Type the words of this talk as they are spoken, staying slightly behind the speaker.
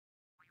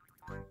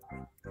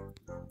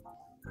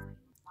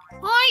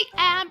I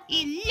am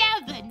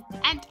 11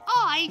 and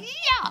I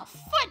love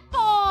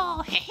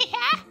football.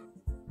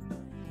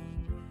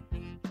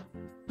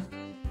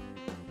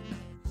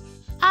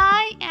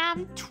 I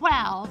am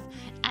 12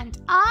 and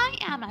I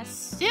am a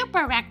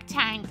super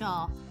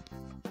rectangle.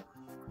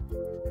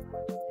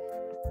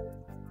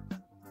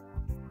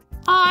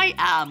 I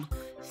am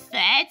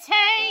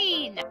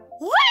 13.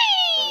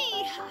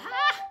 Whee!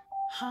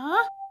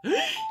 Huh?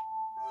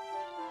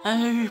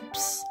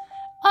 Oops.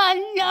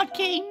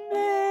 Unlucky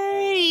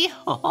me.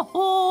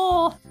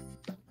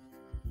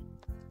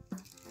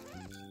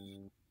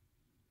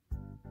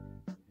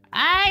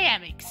 I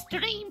am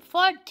Extreme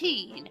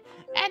 14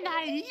 and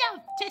I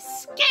love to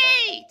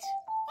skate.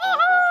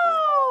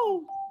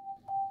 Woohoo!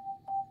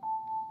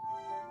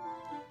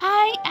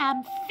 I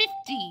am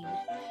 15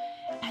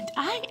 and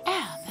I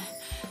am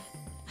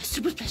a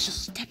super special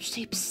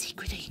step-shaped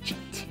secret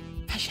agent.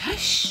 Hush,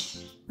 hush.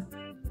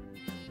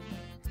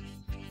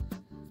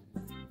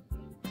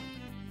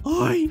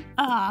 I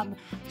am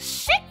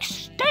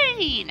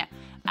 16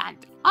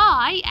 and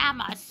I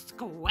am a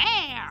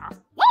square.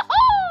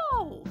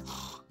 Woohoo!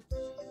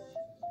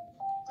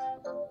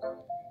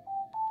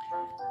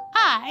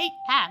 I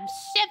am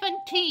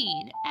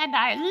 17 and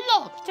I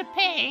love to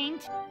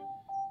paint.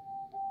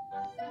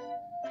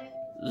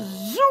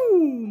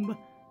 Zoom!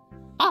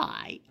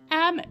 I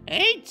am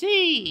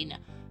 18.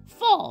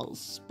 Full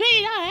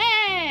speed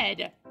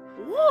ahead.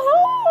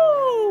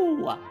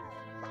 Woohoo!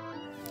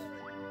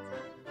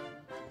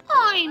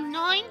 I'm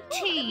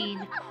 19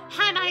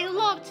 and I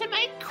love to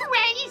make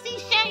crazy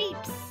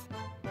shapes.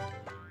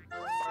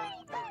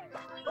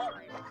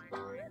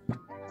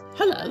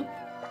 Hello,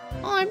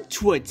 I'm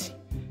 20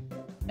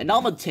 and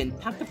I'm a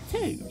 10-pack of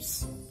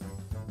 2s.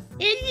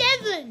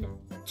 11,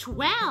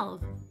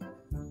 12,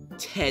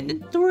 10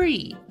 and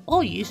 3,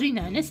 or usually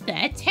known as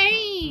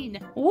 13.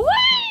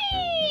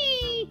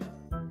 Whee!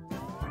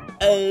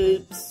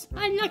 Oops.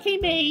 Unlucky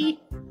me.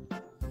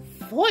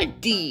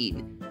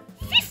 14,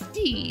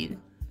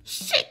 15,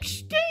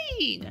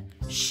 16,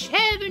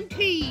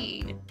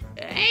 17,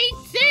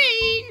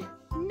 18,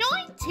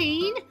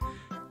 19,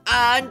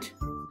 and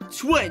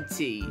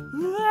 20.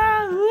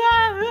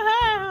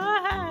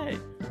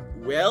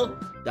 Well,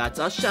 that's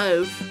our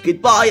show.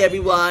 Goodbye,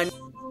 everyone.